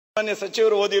ಮಾನ್ಯ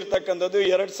ಸಚಿವರು ಓದಿರ್ತಕ್ಕಂಥದ್ದು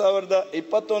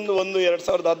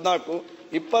 2021-1-2014,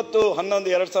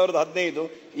 20-11-2015,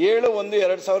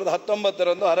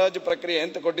 7-1-2019 ಹರಾಜು ಪ್ರಕ್ರಿಯೆ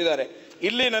ಅಂತ ಕೊಟ್ಟಿದ್ದಾರೆ.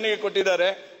 ಇಲ್ಲಿ ನನಗೆ ಕೊಟ್ಟಿದ್ದಾರೆ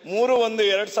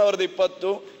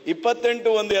 3-1-2020,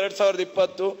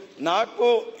 28-1-2020,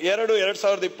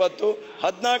 4-2-2020,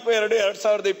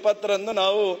 14-2-2020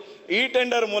 ನಾವು ಈ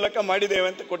ಟೆಂಡರ್ ಮೂಲಕ ಮಾಡಿದ್ದೇವೆ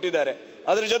ಅಂತ ಕೊಟ್ಟಿದ್ದಾರೆ.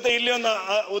 ಅದ್ರ ಜೊತೆ ಇಲ್ಲಿ ಒಂದು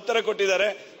ಉತ್ತರ ಕೊಟ್ಟಿದ್ದಾರೆ,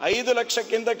 5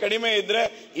 ಲಕ್ಷಕ್ಕಿಂತ ಕಡಿಮೆ ಇದ್ರೆ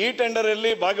ಈ ಟೆಂಡರ್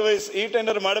ಅಲ್ಲಿ ಈ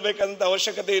ಟೆಂಡರ್ ಮಾಡಬೇಕಂತ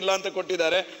ಅವಶ್ಯಕತೆ ಇಲ್ಲ ಅಂತ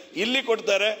ಕೊಟ್ಟಿದ್ದಾರೆ. ಇಲ್ಲಿ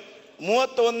ಕೊಡ್ತಾರೆ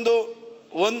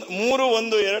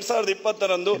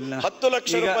 3-1-2020 10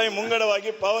 ಲಕ್ಷ ರೂಪಾಯಿ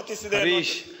ಮುಂಗಡವಾಗಿ ಪಾವತಿಸಿದೆ.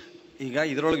 ಈಗ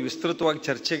ಇದರೊಳಗೆ ವಿಸ್ತೃತವಾಗಿ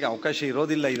ಚರ್ಚೆಗೆ ಅವಕಾಶ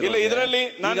ಇರೋದಿಲ್ಲ. ಇದರಲ್ಲಿ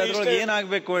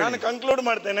ಏನಾಗಬೇಕು ನಾನು ಕನ್ಕ್ಲೂಡ್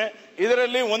ಮಾಡ್ತೇನೆ.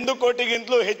 ಇದರಲ್ಲಿ 1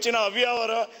 ಕೋಟಿಗಿಂತಲೂ ಹೆಚ್ಚಿನ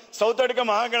ಅವ್ಯವಹಾರ ಸೌತಡ್ಕ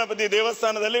ಮಹಾಗಣಪತಿ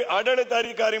ದೇವಸ್ಥಾನದಲ್ಲಿ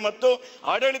ಆಡಳಿತಾಧಿಕಾರಿ ಮತ್ತು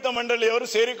ಆಡಳಿತ ಮಂಡಳಿಯವರು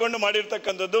ಸೇರಿಕೊಂಡು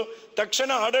ಮಾಡಿರ್ತಕ್ಕಂಥದ್ದು. ತಕ್ಷಣ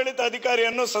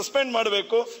ಆಡಳಿತಾಧಿಕಾರಿಯನ್ನು ಸಸ್ಪೆಂಡ್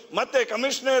ಮಾಡಬೇಕು, ಮತ್ತೆ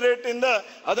ಕಮಿಷನರೇಟ್ ಇಂದ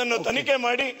ಅದನ್ನು ತನಿಖೆ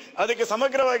ಮಾಡಿ ಅದಕ್ಕೆ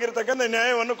ಸಮಗ್ರವಾಗಿರ್ತಕ್ಕಂಥ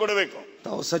ನ್ಯಾಯವನ್ನು ಕೊಡಬೇಕು.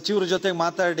 ತಾವು ಸಚಿವರ ಜೊತೆ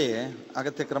ಮಾತಾಡಿ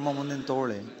ಅಗತ್ಯ ಕ್ರಮ ಮುಂದಿನ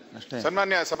ತಗೊಳ್ಳಿ ಅಷ್ಟೇ.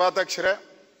 ಸನ್ಮಾನ್ಯ ಸಭಾಧ್ಯಕ್ಷರೇ,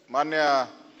 ಮಾನ್ಯ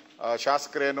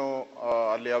ಶಾಸಕರೇನು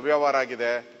ಅಲ್ಲಿ ಅವ್ಯವಹಾರ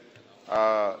ಆಗಿದೆ,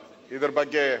 ಇದ್ರ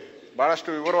ಬಗ್ಗೆ ಬಹಳಷ್ಟು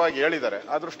ವಿವರವಾಗಿ ಹೇಳಿದ್ದಾರೆ.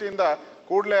 ಆ ದೃಷ್ಟಿಯಿಂದ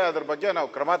ಕೂಡಲೇ ಅದ್ರ ಬಗ್ಗೆ ನಾವು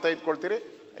ಕ್ರಮ ತೆಗೆದುಕೊಳ್ತೀರಿ.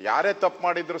 ಯಾರೇ ತಪ್ಪು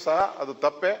ಮಾಡಿದ್ರು ಸಹ ಅದು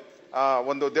ತಪ್ಪೇ.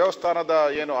 ಒಂದು ದೇವಸ್ಥಾನದ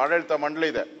ಏನು ಆಡಳಿತ ಮಂಡಳಿ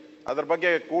ಇದೆ ಅದ್ರ ಬಗ್ಗೆ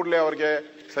ಕೂಡಲೇ ಅವ್ರಿಗೆ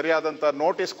ಸರಿಯಾದಂತ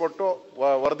ನೋಟಿಸ್ ಕೊಟ್ಟು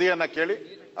ವರದಿಯನ್ನ ಕೇಳಿ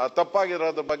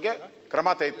ತಪ್ಪಾಗಿರೋದ್ರ ಬಗ್ಗೆ ಕ್ರಮ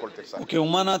ತೆಗೆದುಕೊಳ್ತೀರಿ ಸರ್.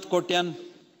 ಉಮಾನಾಥ್ ಕೋಟ್ಯಾನ್.